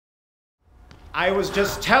I was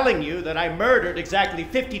just telling you that I murdered exactly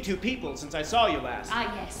 52 people since I saw you last.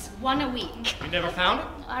 Ah, yes. 1 a week. You never found it?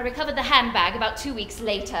 I recovered the handbag about 2 weeks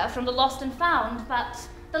later from the lost and found, but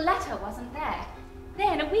the letter wasn't there.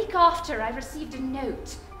 Then, a week after, I received a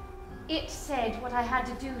note. It said what I had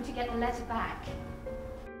to do to get the letter back.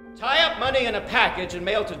 Tie up money in a package and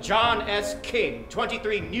mail to John S. King,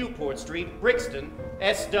 23 Newport Street, Brixton,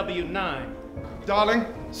 SW9. Darling,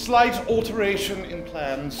 slight alteration in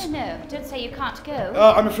plans. Oh, no, don't say you can't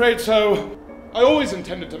go. I'm afraid so. I always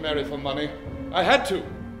intended to marry for money. I had to.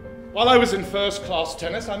 While I was in first-class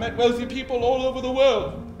tennis, I met wealthy people all over the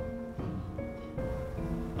world.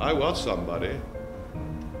 I was somebody.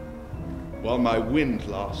 While my wind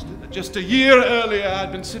lasted. Just a year earlier,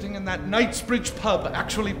 I'd been sitting in that Knightsbridge pub,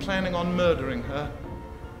 actually planning on murdering her.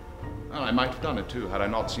 And I might have done it too, had I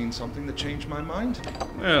not seen something that changed my mind.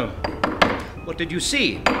 Well, what did you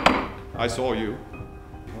see? I saw you.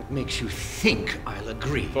 What makes you think I'll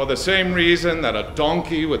agree? For the same reason that a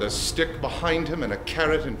donkey with a stick behind him and a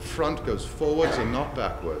carrot in front goes forwards and not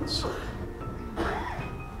backwards.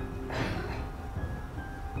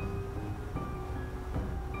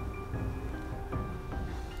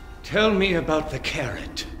 Tell me about the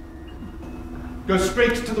carrot. Go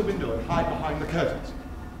straight to the window and hide behind the curtains.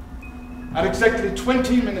 At exactly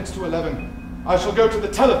 20 minutes to 11, I shall go to the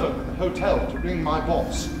telephone in the hotel to ring my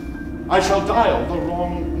boss. I shall dial the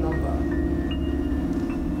wrong number.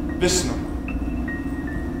 This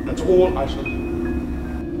number. That's all I shall do.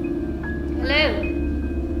 Hello?